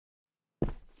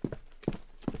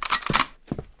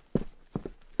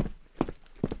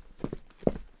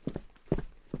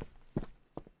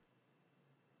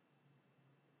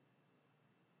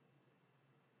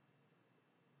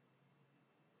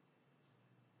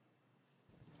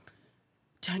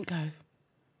Don't go.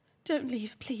 Don't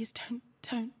leave, please,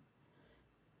 don't.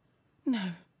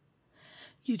 No.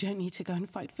 You don't need to go and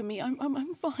fight for me.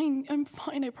 I'm fine. I'm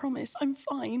fine, I promise. I'm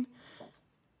fine.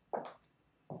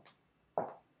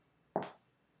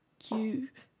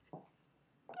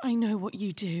 I know what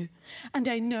you do, and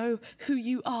I know who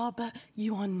you are, but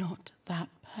you are not that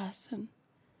person.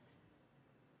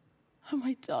 Oh,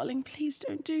 my darling, please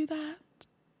don't do that.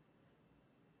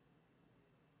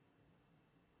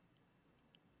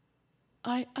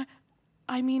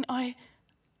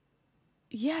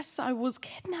 Yes, I was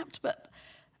kidnapped, but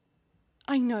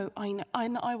I know,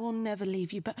 I will never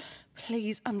leave you, but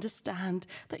please understand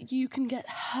that you can get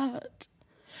hurt.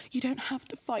 You don't have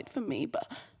to fight for me,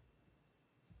 but...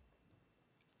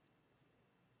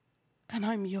 And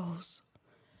I'm yours,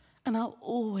 and I'll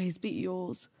always be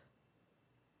yours.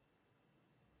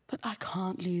 But I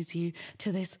can't lose you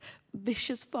to this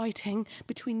vicious fighting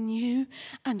between you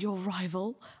and your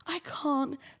rival. I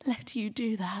can't let you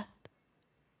do that.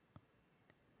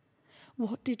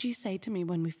 What did you say to me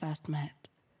when we first met?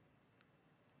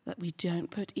 That we don't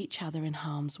put each other in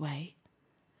harm's way.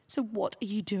 So what are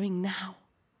you doing now?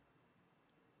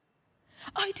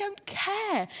 I don't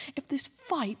care if this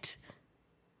fight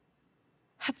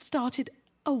had started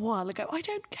a while ago. I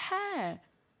don't care.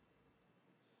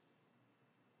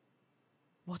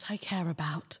 What I care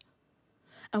about,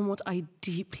 and what I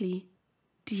deeply,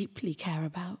 deeply care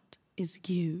about, is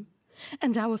you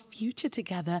and our future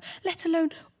together, let alone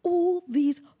all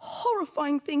these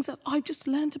horrifying things that I've just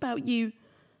learnt about you.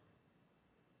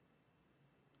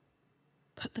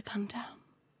 Put the gun down.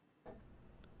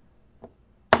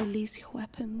 Release your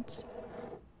weapons.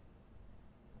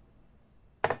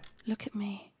 Look at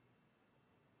me.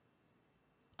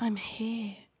 I'm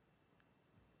here.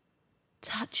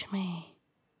 Touch me.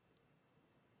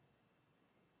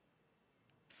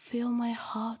 Feel my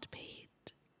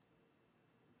heartbeat.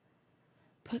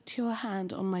 Put your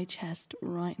hand on my chest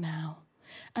right now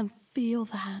and feel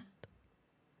that.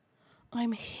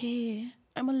 I'm here.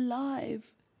 I'm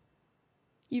alive.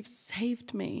 You've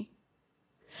saved me.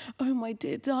 Oh, my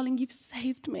dear darling, you've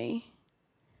saved me.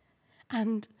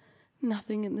 And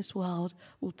nothing in this world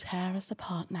will tear us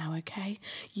apart now, okay?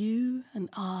 You and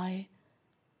I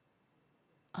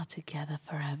are together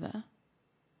forever.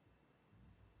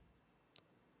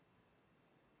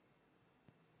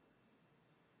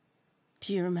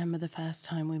 Do you remember the first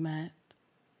time we met?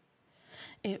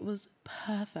 It was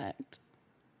perfect.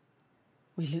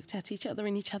 We looked at each other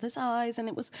in each other's eyes, and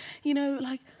it was,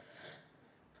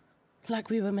 like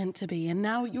we were meant to be. And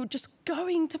now you're just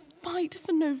going to fight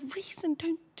for no reason.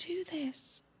 Don't do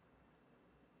this.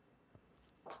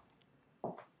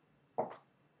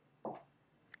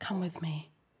 Come with me.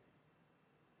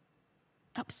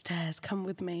 Upstairs, come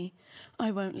with me. I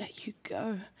won't let you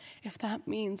go if that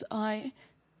means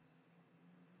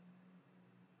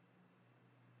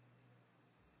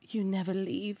you never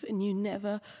leave, and you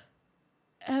never,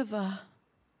 ever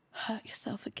hurt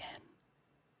yourself again.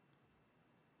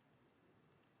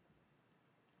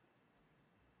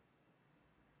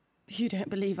 You don't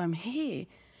believe I'm here.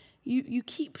 You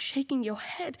keep shaking your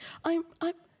head.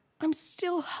 I'm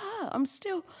still her. I'm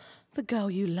still the girl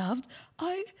you loved.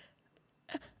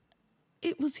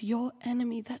 It was your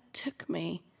enemy that took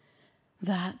me,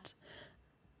 that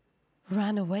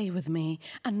ran away with me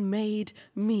and made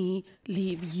me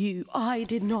leave you. I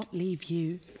did not leave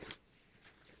you.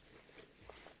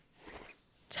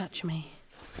 Touch me.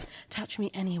 Touch me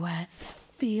anywhere.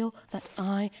 Feel that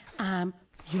I am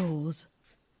yours.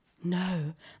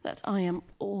 Know that I am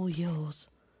all yours.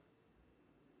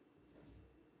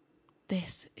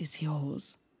 This is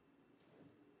yours.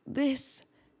 This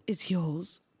is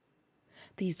yours.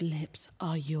 These lips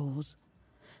are yours.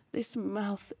 This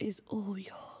mouth is all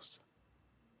yours.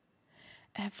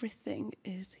 Everything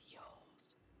is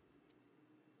yours.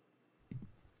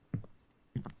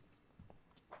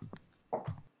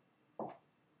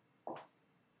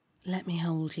 Let me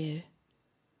hold you.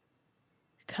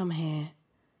 Come here.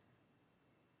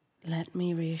 Let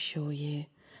me reassure you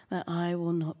that I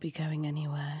will not be going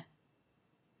anywhere.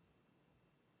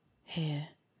 Here,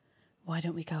 why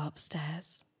don't we go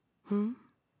upstairs? You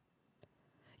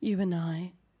and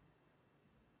I.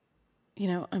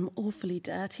 I'm awfully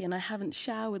dirty and I haven't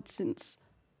showered since,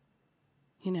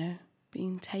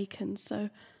 being taken, so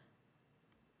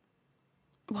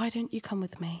why don't you come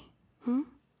with me?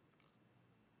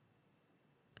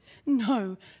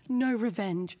 No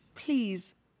revenge,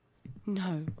 please.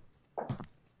 No.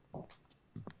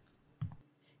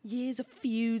 Years of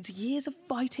feuds, years of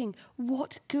fighting.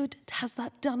 What good has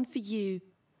that done for you?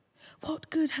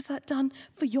 What good has that done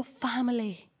for your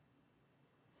family?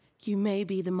 You may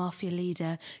be the Mafia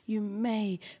leader. You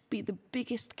may be the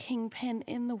biggest kingpin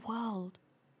in the world.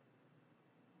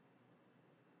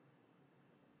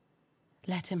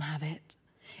 Let him have it.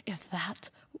 If that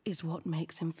is what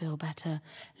makes him feel better,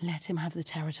 let him have the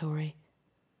territory.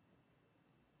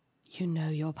 You know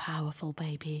you're powerful,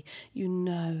 baby. You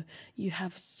know you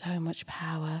have so much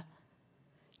power.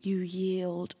 You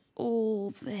yield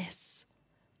all this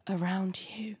around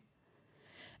you,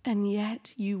 and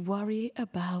yet you worry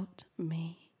about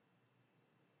me.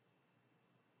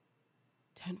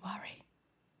 Don't worry.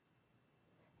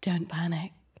 Don't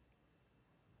panic.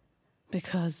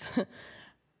 Because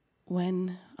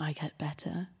when I get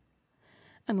better,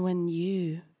 and when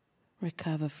you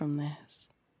recover from this,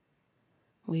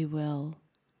 we will,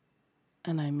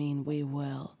 and I mean we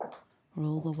will,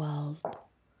 rule the world.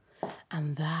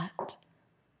 And that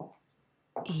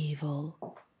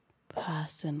evil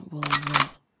person will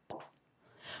rot.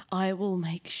 I will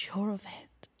make sure of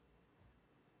it.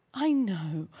 I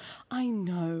know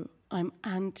I'm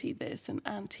anti this and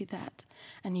anti that,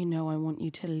 and you know I want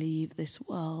you to leave this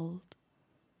world.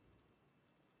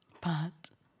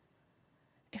 But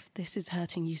if this is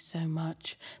hurting you so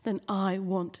much, then I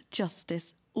want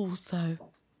justice also.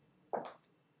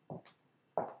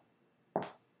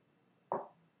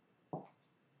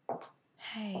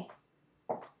 Hey,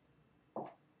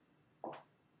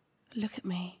 look at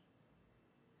me.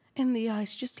 In the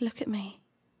eyes, just look at me.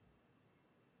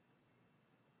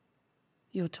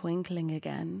 You're twinkling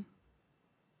again.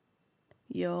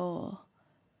 You're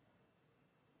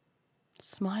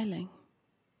smiling.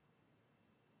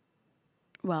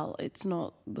 Well, it's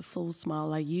not the full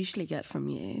smile I usually get from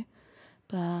you,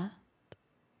 but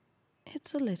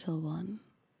it's a little one.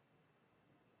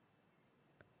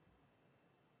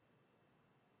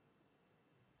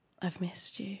 I've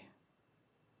missed you.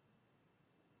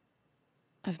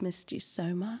 I've missed you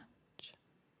so much.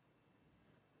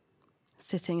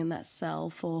 Sitting in that cell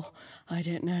for, I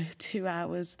don't know, 2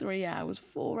 hours, 3 hours,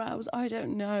 4 hours, I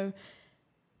don't know.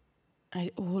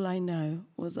 All I know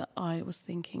was that I was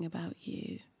thinking about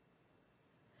you.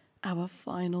 Our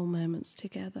final moments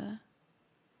together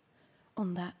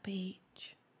on that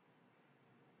beach.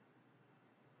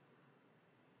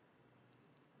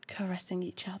 Caressing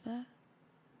each other.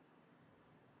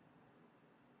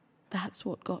 That's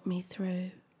what got me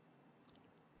through.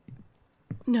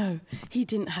 No, he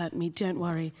didn't hurt me, don't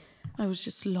worry. I was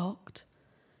just locked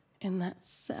in that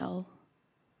cell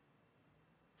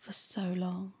for so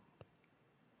long.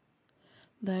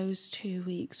 Those 2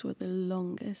 weeks were the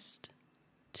longest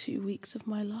 2 weeks of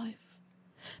my life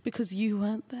because you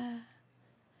weren't there.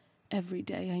 Every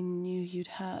day I knew you'd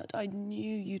hurt. I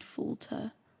knew you'd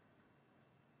falter.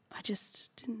 I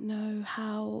just didn't know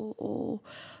how or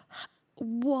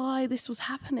why this was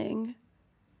happening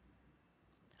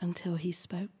until he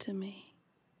spoke to me.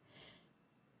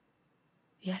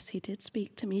 Yes, he did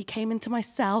speak to me. He came into my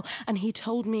cell and he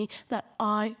told me that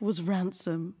I was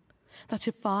ransom. That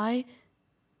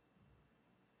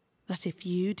if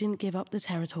you didn't give up the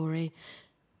territory,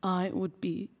 I would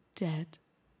be dead.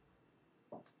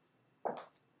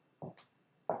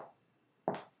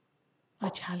 I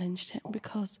challenged him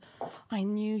because I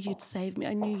knew you'd save me.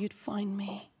 I knew you'd find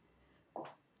me.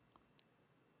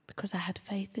 Because I had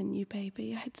faith in you,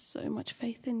 baby. I had so much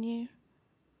faith in you.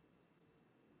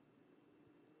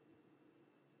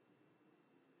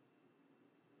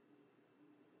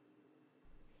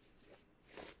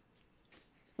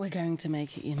 We're going to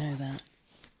make it, you know that.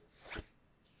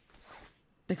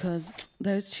 Because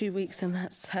those 2 weeks in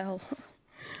that cell,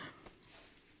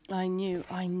 I knew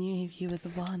you were the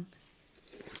one.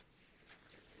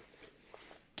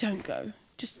 Don't go.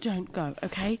 Just don't go,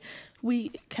 okay? We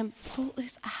can sort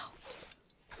this out.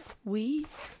 We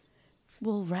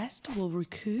will rest, we'll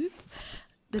recoup.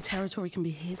 The territory can be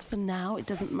his for now, it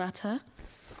doesn't matter.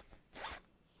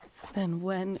 Then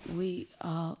when we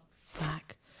are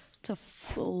back to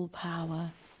full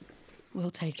power,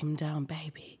 we'll take him down,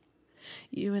 baby.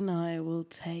 You and I will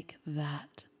take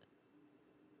that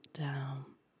down.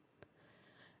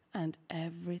 And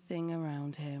everything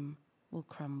around him will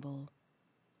crumble.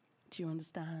 Do you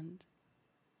understand?